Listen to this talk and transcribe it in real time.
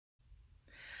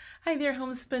Hi there,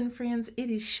 homespun friends.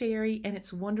 It is Sherry, and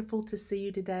it's wonderful to see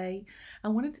you today. I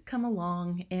wanted to come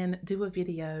along and do a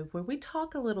video where we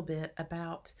talk a little bit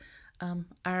about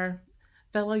our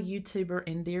fellow YouTuber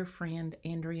and dear friend,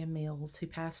 Andrea Mills, who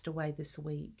passed away this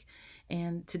week.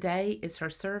 And today is her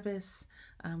service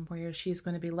where she is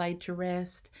going to be laid to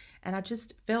rest. And I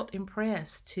just felt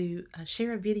impressed to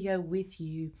share a video with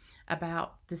you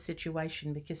about the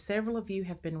situation because several of you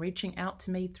have been reaching out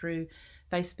to me through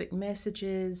Facebook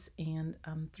messages and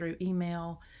through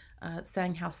email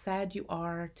saying how sad you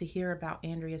are to hear about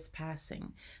Andrea's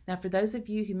passing. Now, for those of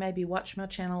you who maybe watch my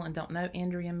channel and don't know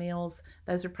Andrea Mills,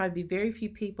 those are probably very few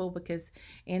people because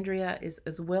Andrea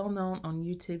is well known on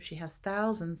YouTube. She has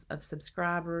thousands of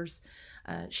subscribers.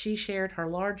 She shared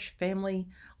her large family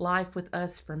life with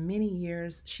us for many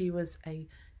years. She was a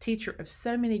teacher of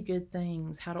so many good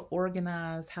things: how to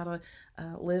organize, how to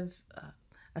live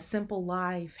a simple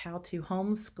life, how to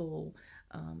homeschool,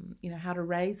 how to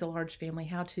raise a large family,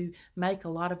 how to make a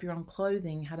lot of your own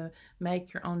clothing, how to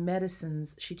make your own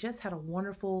medicines. She just had a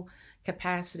wonderful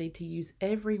capacity to use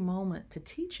every moment to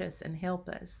teach us and help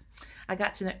us. I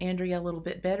got to know Andrea a little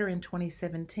bit better in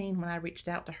 2017 when I reached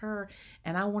out to her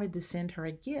and I wanted to send her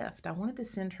a gift. I wanted to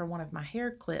send her one of my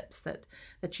hair clips that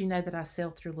that I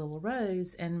sell through Little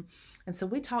Rose. And so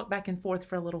we talked back and forth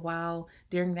for a little while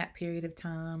during that period of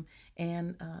time.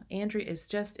 And Andrea is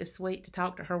just as sweet to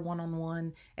talk to her one on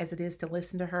one as it is to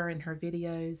listen to her in her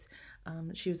videos.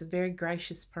 She was a very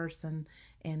gracious person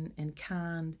and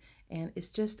kind. And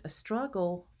it's just a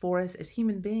struggle for us as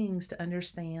human beings to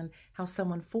understand how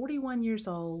someone 41 years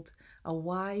old, a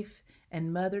wife,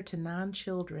 and mother to 9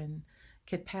 children,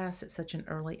 could pass at such an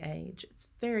early age. It's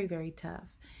very, very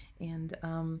tough. And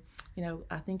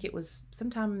I think it was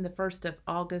sometime in the 1st of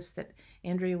August that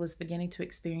Andrea was beginning to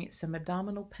experience some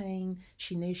abdominal pain.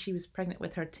 She knew she was pregnant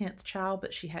with her 10th child,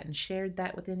 but she hadn't shared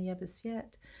that with any of us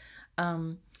yet.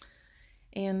 Um,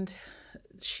 and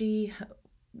she,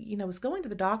 was going to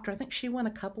the doctor. I think she went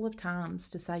a couple of times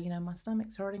to say, my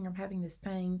stomach's hurting, I'm having this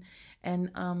pain.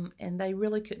 And they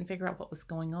really couldn't figure out what was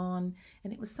going on.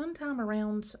 And it was sometime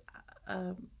around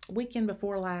weekend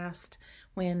before last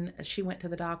when she went to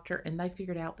the doctor and they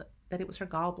figured out that it was her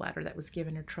gallbladder that was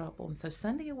giving her trouble. And so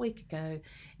Sunday a week ago,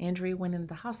 Andrea went into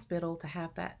the hospital to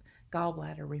have that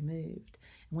gallbladder removed.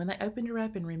 And when they opened her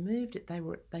up and removed it,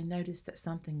 they noticed that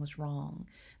something was wrong.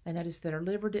 They noticed that her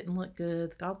liver didn't look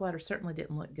good, the gallbladder certainly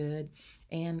didn't look good.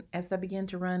 And as they began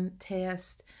to run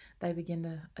tests, they began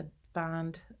to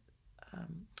find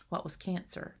what was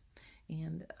cancer.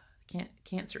 And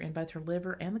cancer in both her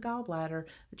liver and the gallbladder,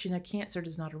 but cancer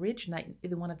does not originate in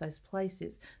either one of those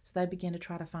places. So they began to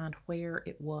try to find where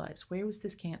it was. Where was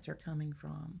this cancer coming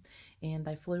from? And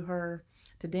they flew her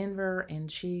to Denver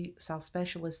and she saw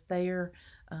specialists there.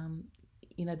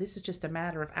 This is just a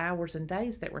matter of hours and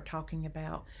days that we're talking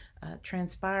about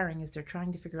transpiring as they're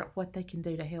trying to figure out what they can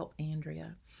do to help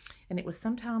Andrea. And it was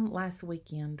sometime last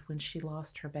weekend when she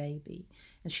lost her baby.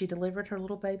 And she delivered her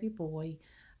little baby boy.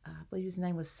 I believe his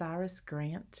name was Cyrus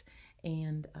Grant,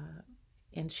 and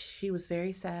she was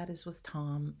very sad, as was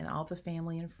Tom and all the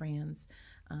family and friends,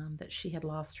 that she had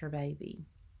lost her baby.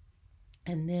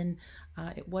 And then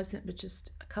it wasn't but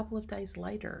just a couple of days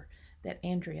later that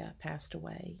Andrea passed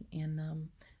away, and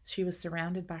she was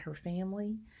surrounded by her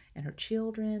family and her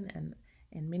children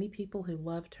and many people who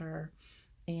loved her.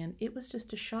 And it was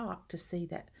just a shock to see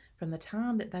that from the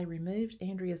time that they removed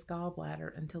Andrea's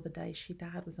gallbladder until the day she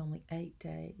died was only 8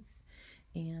 days.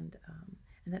 And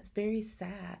that's very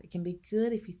sad. It can be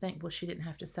good if you think, well, she didn't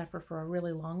have to suffer for a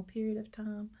really long period of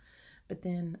time. But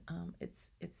then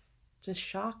it's just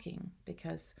shocking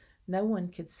because no one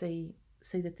could see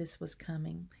that this was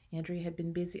coming. Andrea had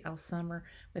been busy all summer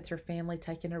with her family,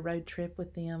 taking a road trip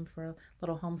with them for a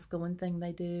little homeschooling thing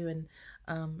they do,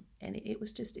 and it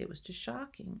was just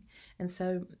shocking. And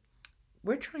so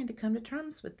we're trying to come to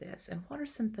terms with this. And what are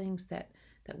some things that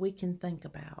we can think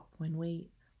about when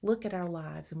we look at our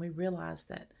lives and we realize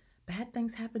that bad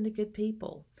things happen to good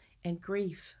people and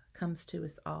grief comes to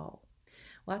us all?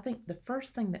 Well, I think the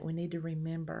first thing that we need to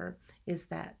remember is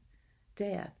that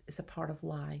death is a part of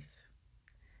life.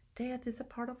 Death is a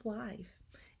part of life,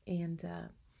 and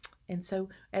so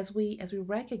as we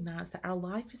recognize that our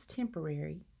life is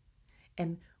temporary,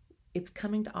 and it's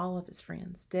coming to all of us,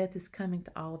 friends. Death is coming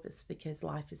to all of us because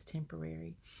life is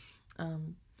temporary.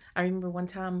 Um, I remember one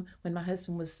time when my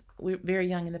husband was very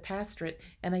young in the pastorate,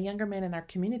 and a younger man in our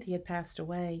community had passed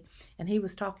away, and he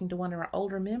was talking to one of our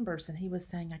older members, and he was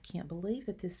saying, I can't believe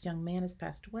that this young man has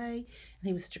passed away, and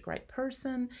he was such a great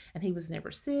person, and he was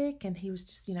never sick, and he was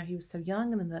just, he was so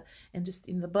young and just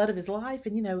in the bud of his life,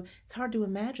 and it's hard to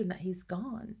imagine that he's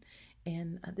gone.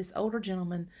 And this older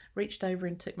gentleman reached over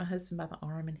and took my husband by the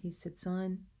arm, and he said,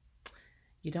 son,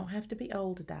 you don't have to be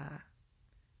old to die.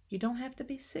 You don't have to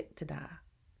be sick to die.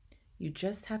 You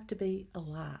just have to be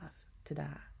alive to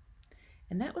die.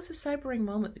 And that was a sobering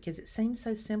moment because it seemed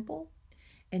so simple,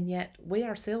 and yet we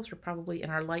ourselves were probably in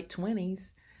our late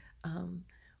 20s.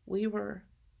 We were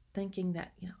thinking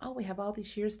that, oh, we have all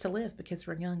these years to live because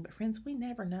we're young. But friends, we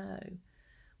never know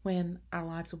when our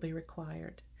lives will be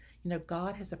required.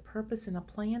 God has a purpose and a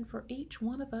plan for each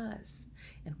one of us.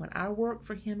 And when our work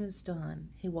for Him is done,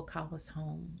 He will call us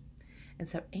home. And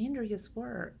so Andrea's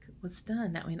work was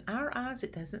done. Now, in our eyes,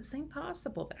 it doesn't seem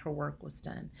possible that her work was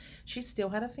done. She still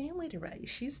had a family to raise.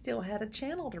 She still had a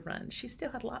channel to run. She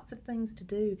still had lots of things to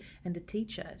do and to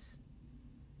teach us.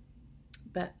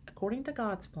 But according to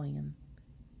God's plan,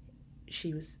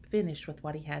 she was finished with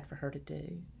what He had for her to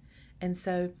do. And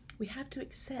so we have to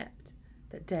accept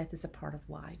that death is a part of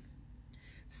life.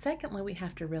 Secondly, we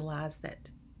have to realize that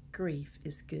grief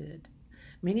is good.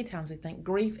 Many times we think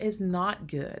grief is not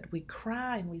good. We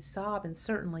cry and we sob, and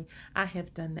certainly I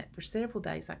have done that for several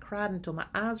days. I cried until my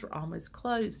eyes were almost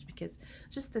closed because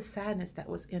just the sadness that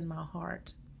was in my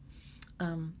heart.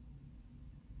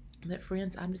 But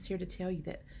friends, I'm just here to tell you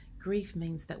that grief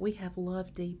means that we have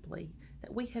loved deeply,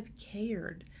 that we have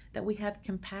cared, that we have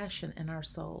compassion in our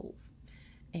souls.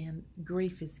 And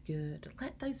grief is good.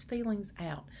 Let those feelings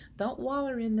out. Don't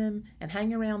wallow in them and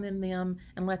hang around in them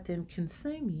and let them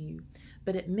consume you,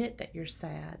 but admit that you're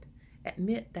sad.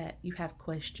 Admit that you have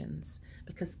questions,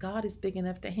 because God is big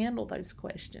enough to handle those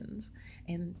questions,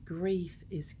 and grief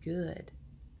is good.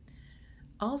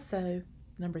 Also,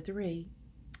 number 3,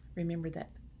 remember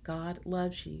that God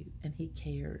loves you and He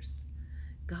cares.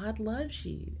 God loves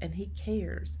you and He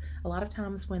cares. A lot of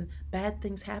times when bad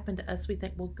things happen to us, we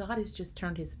think, well, God has just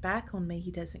turned His back on me.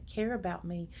 He doesn't care about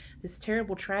me. This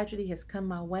terrible tragedy has come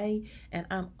my way and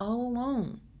I'm all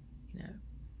alone.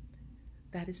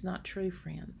 That is not true,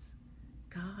 friends.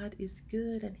 God is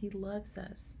good and He loves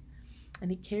us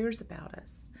and He cares about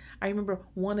us. I remember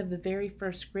one of the very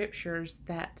first scriptures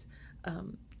that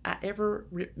I ever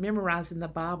memorized in the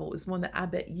Bible is one that I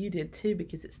bet you did too,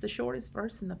 because it's the shortest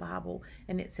verse in the Bible,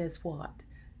 and it says what?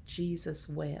 Jesus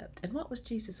wept. And what was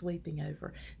Jesus weeping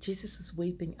over? Jesus was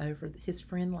weeping over his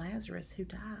friend Lazarus who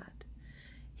died.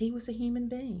 He was a human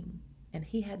being, and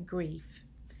he had grief.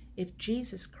 If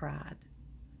Jesus cried,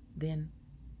 then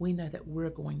we know that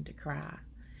we're going to cry.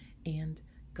 And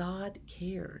God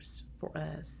cares for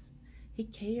us. He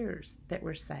cares that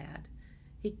we're sad.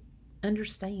 He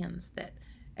understands that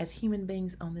as human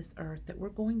beings on this earth that we're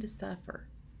going to suffer.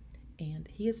 And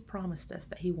He has promised us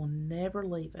that He will never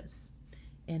leave us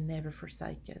and never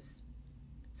forsake us.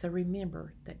 So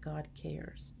remember that God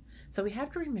cares. So we have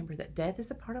to remember that death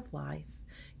is a part of life.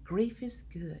 Grief is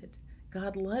good.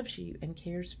 God loves you and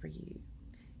cares for you.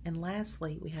 And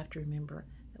lastly, we have to remember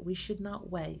that we should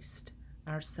not waste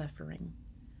our suffering.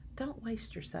 Don't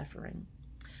waste your suffering.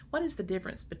 What is the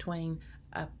difference between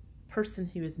a person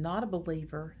who is not a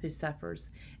believer who suffers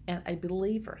and a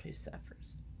believer who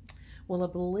suffers? Well, a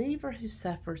believer who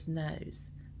suffers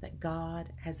knows that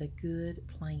God has a good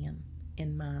plan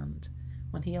in mind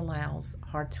when He allows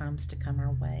hard times to come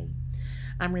our way.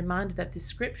 I'm reminded of this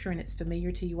scripture, and it's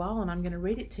familiar to you all, and I'm going to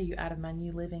read it to you out of my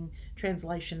New Living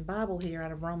Translation Bible here,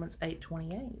 out of Romans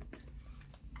 8:28.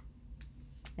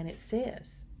 And it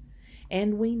says,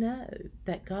 "And we know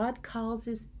that God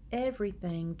causes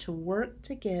everything to work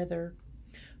together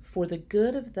for the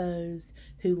good of those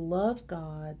who love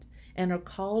God and are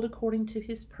called according to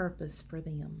His purpose for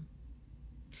them."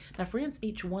 Now, friends,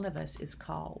 each one of us is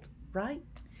called, right?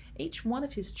 Each one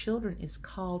of His children is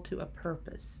called to a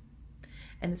purpose.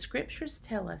 And the scriptures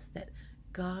tell us that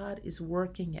God is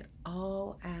working it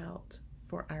all out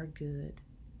for our good.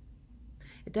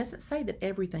 It doesn't say that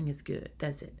everything is good,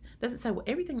 does it? It doesn't say, well,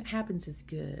 everything that happens is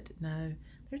good. No,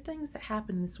 there are things that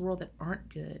happen in this world that aren't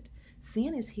good.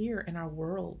 Sin is here in our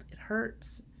world. It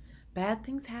hurts. Bad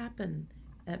things happen.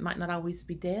 It might not always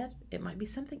be death. It might be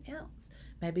something else.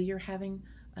 Maybe you're having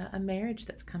a marriage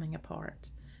that's coming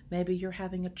apart. Maybe you're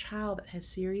having a child that has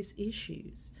serious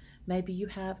issues. Maybe you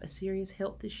have a serious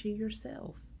health issue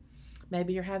yourself.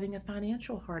 Maybe you're having a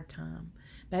financial hard time.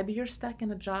 Maybe you're stuck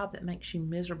in a job that makes you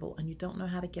miserable and you don't know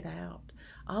how to get out.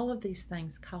 All of these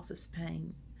things cause us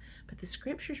pain. But the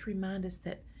scriptures remind us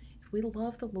that if if we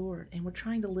love the Lord and we're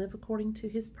trying to live according to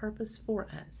His purpose for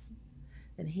us,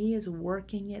 then He is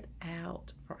working it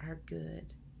out for our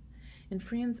good. And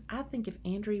friends, I think if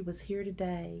Andrea was here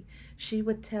today, she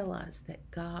would tell us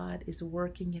that God is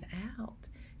working it out.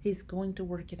 He's going to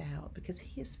work it out because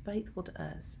He is faithful to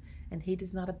us and He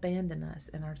does not abandon us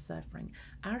in our suffering.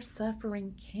 Our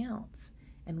suffering counts,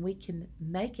 and we can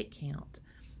make it count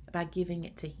by giving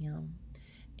it to Him.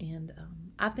 And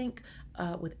I think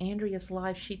with Andrea's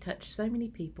life, she touched so many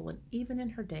people, and even in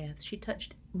her death, she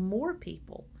touched more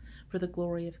people for the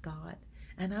glory of God.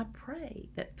 And I pray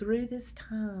that through this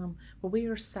time where we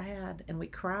are sad and we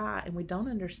cry and we don't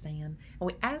understand and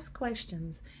we ask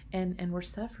questions and we're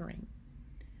suffering,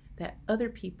 that other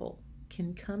people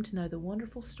can come to know the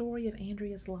wonderful story of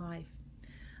Andrea's life,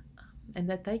 and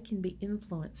that they can be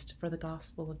influenced for the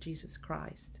gospel of Jesus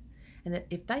Christ. And that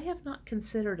if they have not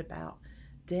considered about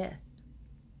death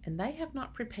and they have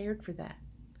not prepared for that,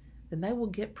 then they will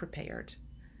get prepared,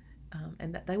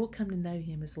 and that they will come to know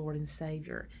Him as Lord and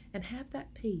Savior and have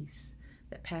that peace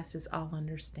that passes all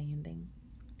understanding.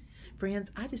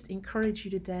 Friends, I just encourage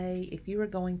you today, if you are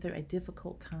going through a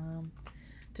difficult time,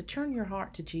 to turn your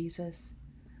heart to Jesus,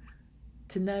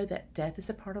 to know that death is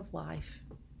a part of life,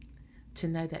 to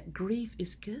know that grief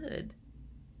is good,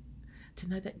 to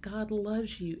know that God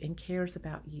loves you and cares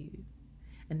about you,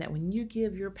 and that when you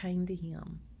give your pain to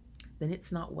Him, then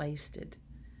it's not wasted.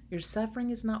 Your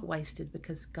suffering is not wasted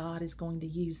because God is going to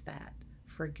use that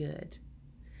for good.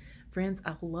 Friends,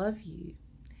 I love you,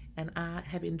 and I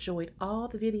have enjoyed all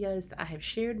the videos that I have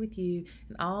shared with you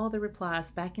and all the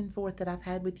replies back and forth that I've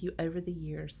had with you over the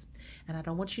years. And I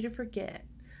don't want you to forget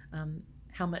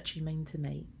how much you mean to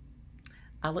me.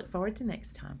 I look forward to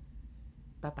next time.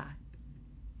 Bye-bye.